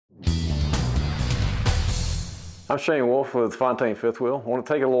I'm Shane Wolf with Fontaine Fifth Wheel. I want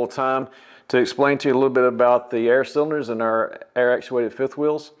to take a little time to explain to you a little bit about the air cylinders in our air actuated fifth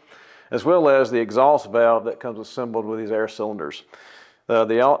wheels, as well as the exhaust valve that comes assembled with these air cylinders.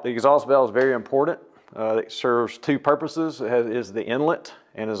 The exhaust valve is very important. It serves two purposes. It is the inlet,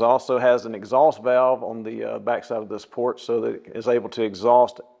 and it also has an exhaust valve on the backside of this port so that it is able to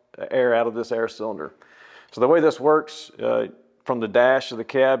exhaust air out of this air cylinder. So the way this works, from the dash of the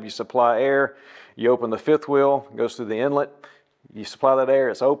cab, you supply air, you open the fifth wheel, it goes through the inlet, you supply that air,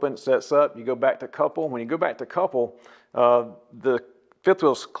 it's open, it sets up, you go back to couple. When you go back to couple, the fifth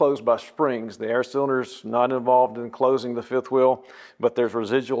wheel is closed by springs. The air cylinder is not involved in closing the fifth wheel, but there's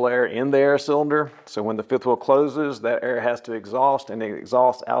residual air in the air cylinder. So when the fifth wheel closes, that air has to exhaust, and it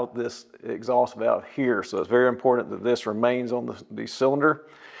exhausts out this exhaust valve here. So it's very important that this remains on the cylinder.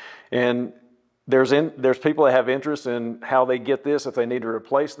 And there's people that have interest in how they get this if they need to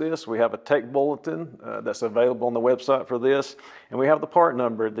replace this. We have a tech bulletin that's available on the website for this, and we have the part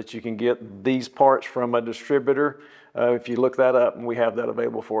number that you can get these parts from a distributor if you look that up, and we have that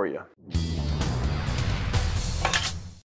available for you.